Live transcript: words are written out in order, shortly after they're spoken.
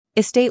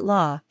Estate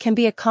law can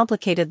be a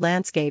complicated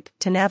landscape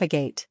to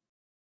navigate.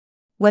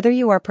 Whether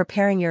you are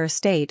preparing your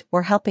estate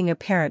or helping a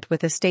parent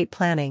with estate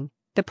planning,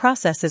 the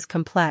process is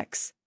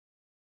complex.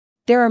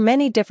 There are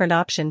many different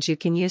options you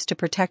can use to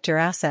protect your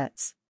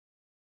assets.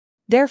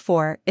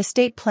 Therefore,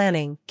 estate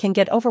planning can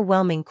get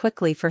overwhelming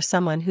quickly for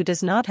someone who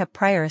does not have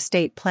prior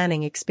estate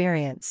planning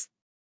experience.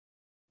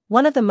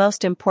 One of the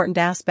most important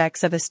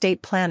aspects of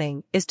estate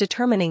planning is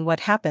determining what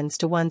happens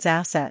to one's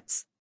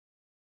assets.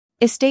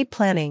 Estate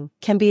planning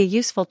can be a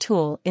useful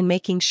tool in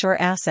making sure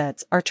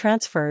assets are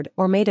transferred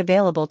or made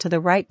available to the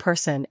right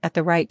person at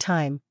the right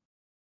time.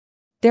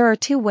 There are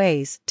two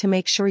ways to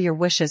make sure your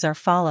wishes are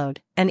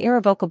followed: an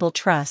irrevocable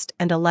trust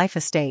and a life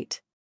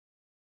estate.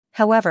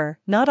 However,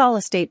 not all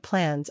estate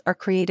plans are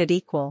created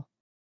equal.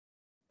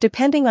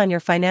 Depending on your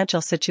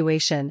financial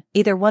situation,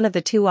 either one of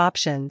the two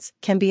options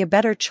can be a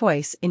better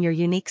choice in your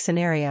unique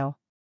scenario.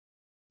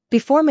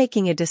 Before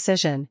making a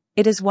decision,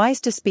 it is wise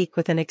to speak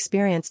with an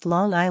experienced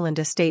Long Island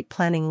estate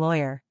planning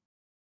lawyer.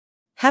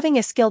 Having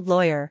a skilled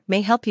lawyer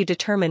may help you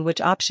determine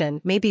which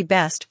option may be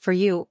best for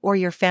you or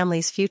your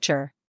family's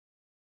future.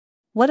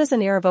 What is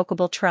an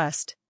irrevocable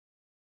trust?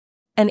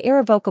 An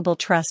irrevocable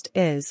trust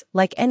is,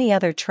 like any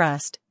other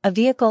trust, a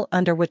vehicle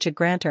under which a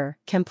grantor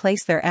can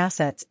place their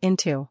assets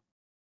into.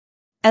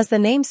 As the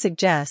name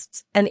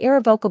suggests, an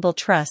irrevocable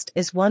trust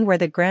is one where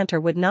the grantor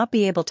would not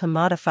be able to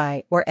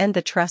modify or end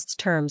the trust's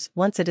terms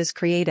once it is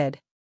created.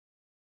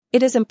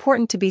 It is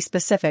important to be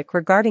specific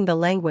regarding the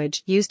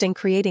language used in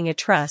creating a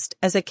trust,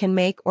 as it can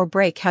make or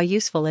break how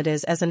useful it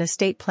is as an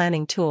estate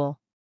planning tool.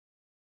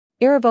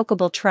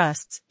 Irrevocable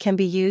trusts can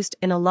be used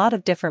in a lot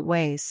of different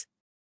ways.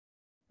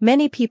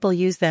 Many people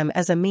use them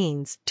as a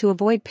means to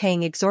avoid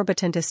paying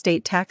exorbitant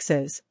estate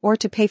taxes or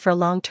to pay for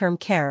long-term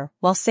care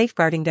while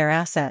safeguarding their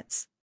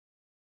assets.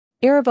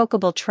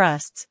 Irrevocable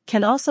trusts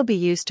can also be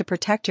used to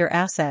protect your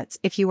assets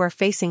if you are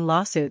facing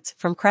lawsuits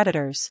from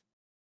creditors.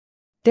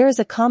 There is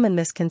a common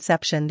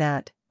misconception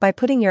that, by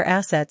putting your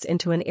assets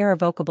into an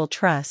irrevocable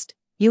trust,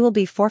 you will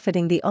be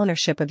forfeiting the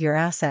ownership of your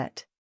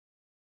asset.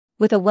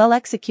 With a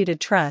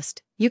well-executed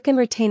trust, you can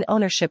retain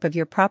ownership of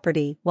your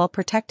property while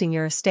protecting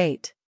your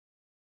estate.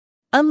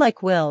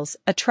 Unlike wills,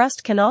 a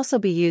trust can also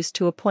be used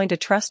to appoint a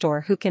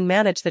trustor who can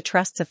manage the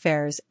trust's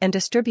affairs and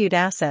distribute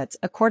assets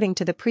according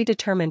to the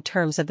predetermined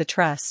terms of the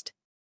trust.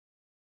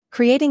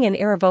 Creating an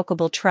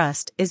irrevocable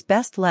trust is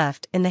best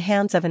left in the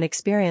hands of an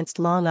experienced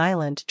Long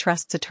Island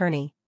trust's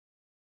attorney.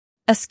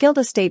 A skilled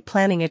estate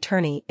planning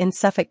attorney in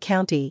Suffolk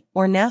County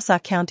or Nassau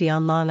County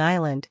on Long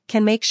Island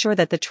can make sure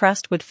that the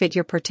trust would fit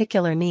your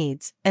particular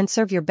needs and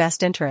serve your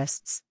best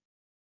interests.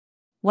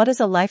 What is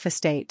a life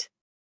estate?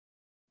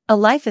 A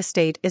life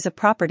estate is a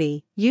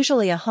property,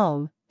 usually a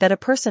home, that a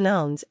person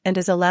owns and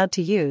is allowed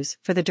to use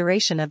for the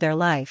duration of their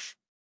life.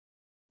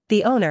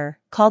 The owner,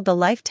 called the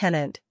life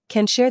tenant,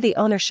 can share the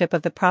ownership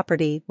of the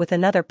property with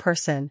another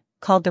person,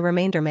 called the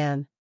remainder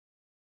man.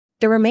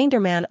 The remainder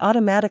man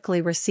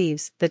automatically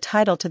receives the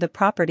title to the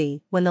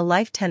property when the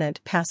life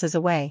tenant passes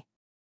away.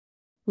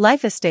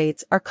 Life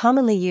estates are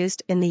commonly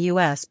used in the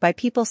U.S. by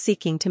people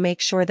seeking to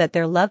make sure that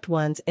their loved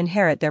ones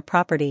inherit their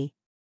property.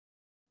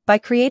 By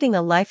creating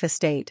a life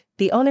estate,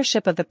 the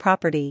ownership of the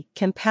property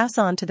can pass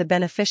on to the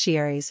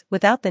beneficiaries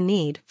without the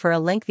need for a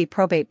lengthy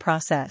probate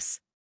process.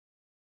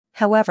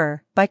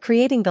 However, by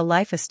creating the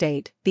life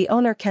estate, the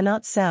owner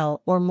cannot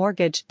sell or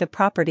mortgage the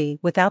property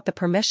without the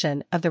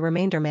permission of the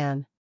remainder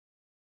man.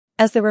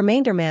 As the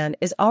remainder man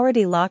is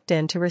already locked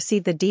in to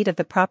receive the deed of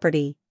the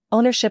property,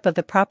 ownership of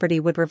the property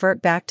would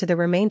revert back to the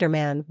remainder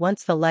man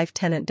once the life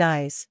tenant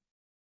dies.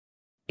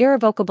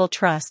 Irrevocable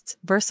trusts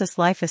versus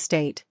life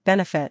estate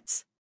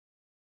benefits.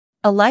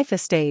 A life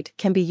estate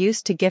can be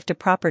used to gift a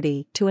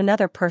property to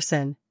another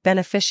person,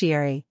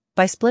 beneficiary,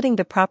 by splitting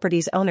the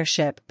property's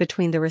ownership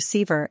between the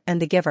receiver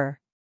and the giver.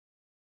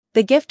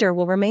 The gifter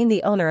will remain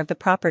the owner of the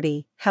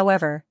property,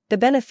 however, the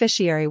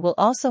beneficiary will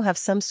also have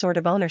some sort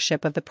of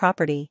ownership of the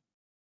property.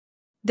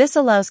 This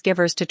allows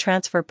givers to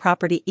transfer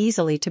property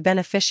easily to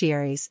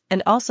beneficiaries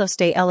and also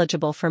stay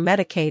eligible for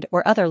Medicaid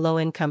or other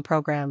low-income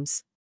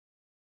programs.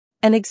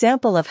 An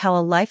example of how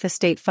a life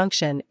estate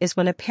functions is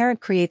when a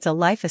parent creates a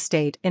life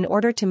estate in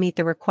order to meet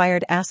the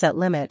required asset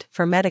limit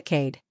for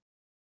Medicaid.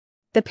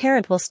 The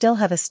parent will still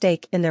have a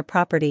stake in their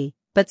property,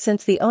 but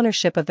since the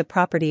ownership of the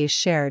property is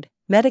shared,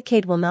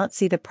 Medicaid will not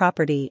see the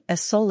property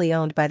as solely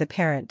owned by the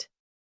parent.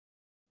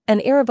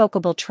 An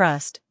irrevocable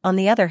trust, on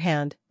the other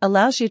hand,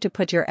 allows you to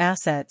put your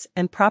assets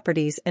and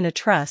properties in a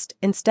trust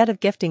instead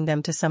of gifting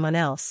them to someone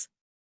else.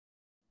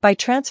 By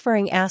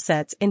transferring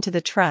assets into the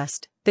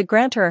trust, the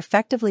grantor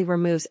effectively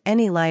removes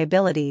any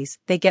liabilities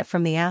they get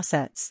from the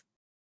assets.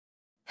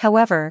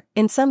 However,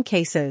 in some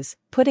cases,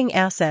 putting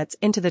assets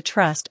into the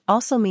trust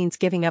also means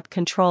giving up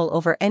control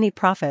over any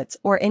profits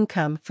or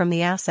income from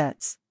the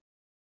assets.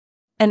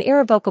 An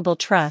irrevocable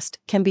trust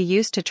can be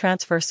used to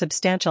transfer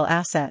substantial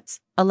assets,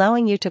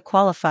 allowing you to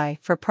qualify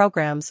for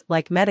programs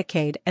like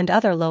Medicaid and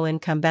other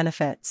low-income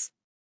benefits.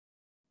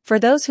 For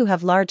those who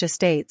have large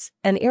estates,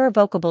 an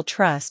irrevocable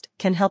trust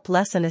can help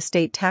lessen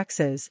estate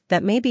taxes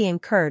that may be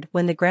incurred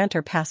when the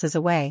grantor passes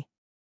away.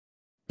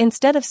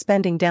 Instead of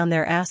spending down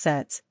their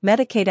assets,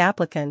 Medicaid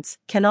applicants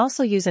can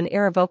also use an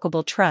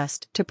irrevocable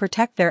trust to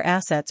protect their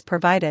assets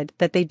provided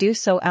that they do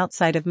so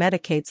outside of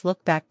Medicaid's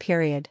look-back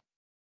period.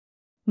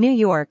 New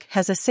York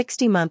has a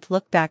 60-month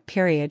look-back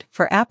period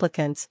for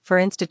applicants for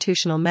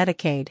institutional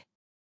Medicaid.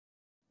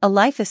 A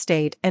life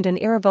estate and an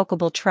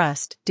irrevocable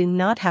trust do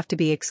not have to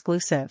be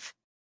exclusive.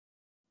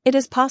 It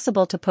is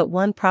possible to put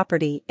one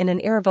property in an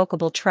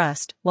irrevocable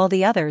trust while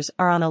the others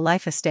are on a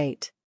life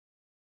estate.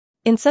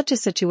 In such a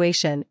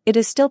situation, it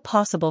is still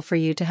possible for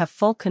you to have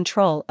full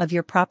control of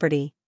your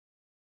property.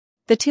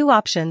 The two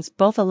options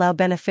both allow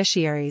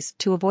beneficiaries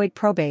to avoid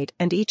probate,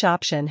 and each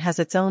option has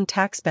its own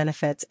tax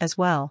benefits as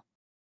well.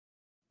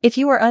 If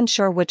you are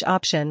unsure which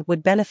option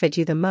would benefit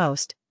you the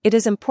most, it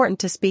is important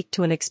to speak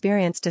to an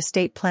experienced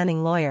estate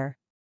planning lawyer.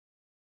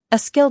 A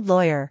skilled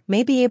lawyer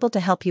may be able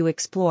to help you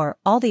explore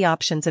all the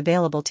options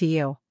available to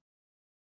you.